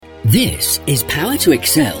This is Power to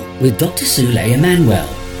Excel with Dr Sule Emmanuel.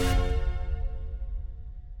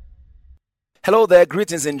 Hello there,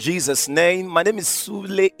 greetings in Jesus' name. My name is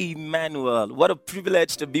Sule Emmanuel. What a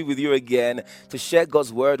privilege to be with you again, to share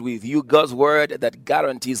God's word with you. God's word that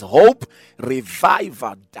guarantees hope,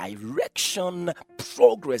 revival, direction,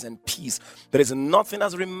 progress, and peace. There is nothing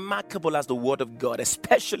as remarkable as the word of God,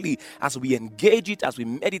 especially as we engage it, as we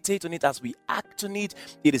meditate on it, as we act on it.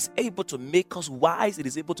 It is able to make us wise. It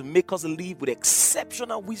is able to make us live with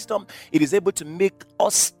exceptional wisdom. It is able to make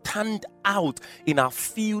us stand out in our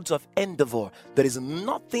fields of endeavor. There is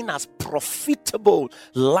nothing as profitable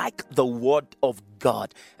like the word of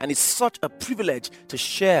God. And it's such a privilege to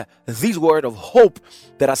share this word of hope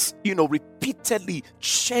that has, repeatedly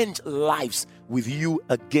changed lives with you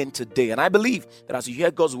again today. And I believe that as you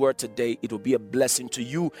hear God's word today, it will be a blessing to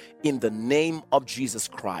you in the name of Jesus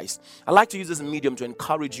Christ. I'd like to use this medium to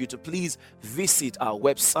encourage you to please visit our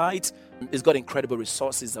website. It's got incredible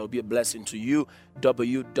resources that will be a blessing to you.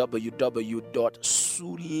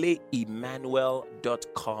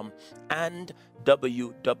 www.suleemmanuel.com and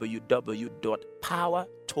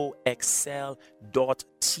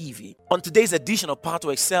www.powertoexcel.tv. On today's edition of Power to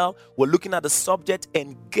Excel, we're looking at the subject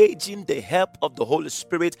engaging the help of the Holy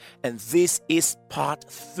Spirit, and this is part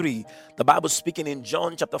 3. The Bible speaking in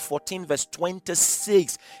John chapter 14 verse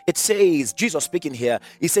 26. It says, Jesus speaking here,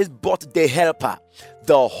 he says, but the helper,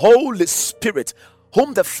 the Holy Spirit,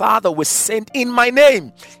 whom the Father will send in my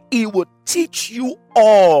name, he will teach you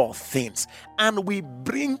all things, and we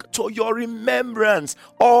bring to your remembrance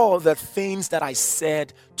all the things that I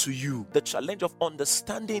said to you. The challenge of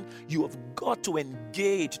understanding, you have got to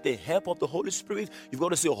engage the help of the Holy Spirit. You've got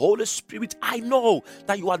to say, Holy Spirit, I know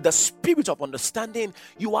that you are the spirit of understanding.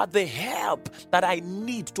 You are the help that I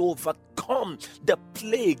need to overcome the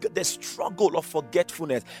plague, the struggle of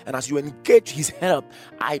forgetfulness. And as you engage his help,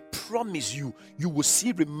 I promise you, you will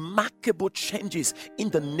see remarkable changes in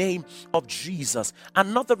the name of Jesus.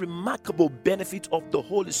 Another remarkable benefit of the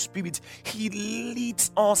Holy Spirit, he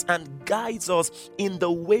leads us and guides us in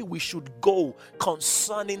the way we should go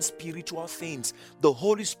concerning spiritual things. The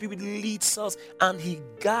Holy Spirit leads us and he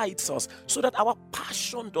guides us so that our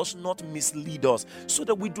passion does not mislead us, so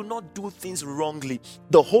that we do not do things wrongly.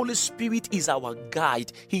 The Holy Spirit is our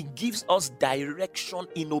guide. He gives us direction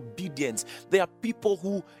in obedience. There are people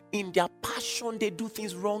who in their passion, they do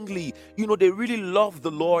things wrongly. They really love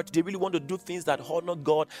the Lord. They really want to do things that honor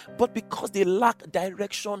God. But because they lack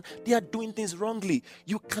direction, they are doing things wrongly.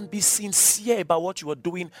 You can be sincere about what you are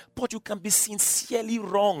doing, but you can be sincerely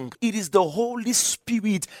wrong. It is the Holy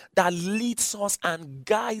Spirit that leads us and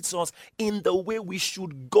guides us in the way we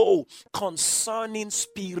should go concerning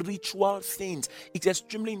spiritual things. It's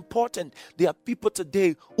extremely important. There are people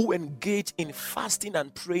today who engage in fasting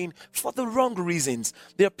and praying for the wrong reasons.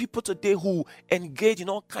 There are people today who engage in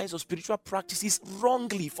all kinds of spiritual practices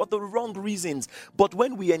wrongly for the wrong reasons. But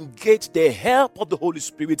when we engage the help of the Holy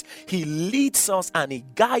Spirit, he leads us and he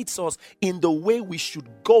guides us in the way we should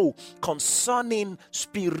go concerning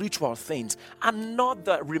spiritual things.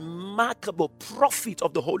 Another remarkable profit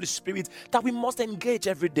of the Holy Spirit that we must engage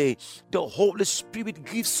every day. The Holy Spirit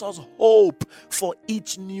gives us hope for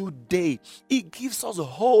each new day. He gives us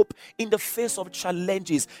hope in the face of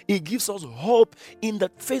challenges. He gives us hope in the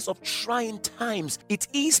face of trying times. It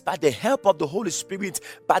is by the help of the Holy Spirit,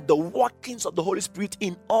 by the workings of the Holy Spirit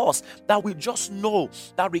in us, that we just know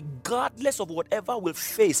that regardless of whatever we'll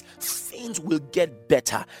face, things will get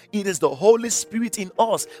better. It is the Holy Spirit in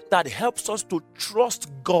us that helps us to trust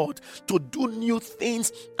God, to do new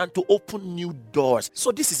things, and to open new doors.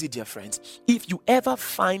 So this is it, dear friends. If you ever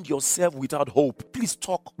find yourself without hope, please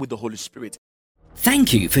talk with the Holy Spirit.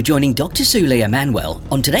 Thank you for joining Dr Sule Emmanuel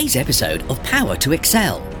on today's episode of Power to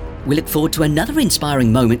Excel. We look forward to another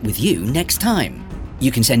inspiring moment with you next time.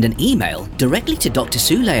 You can send an email directly to Dr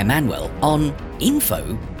Sule Emmanuel on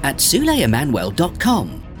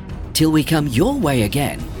info@suleemmanuel.com. Till we come your way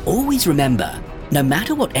again, always remember, no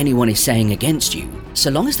matter what anyone is saying against you,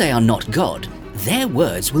 so long as they are not God, their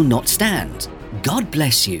words will not stand. God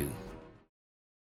bless you.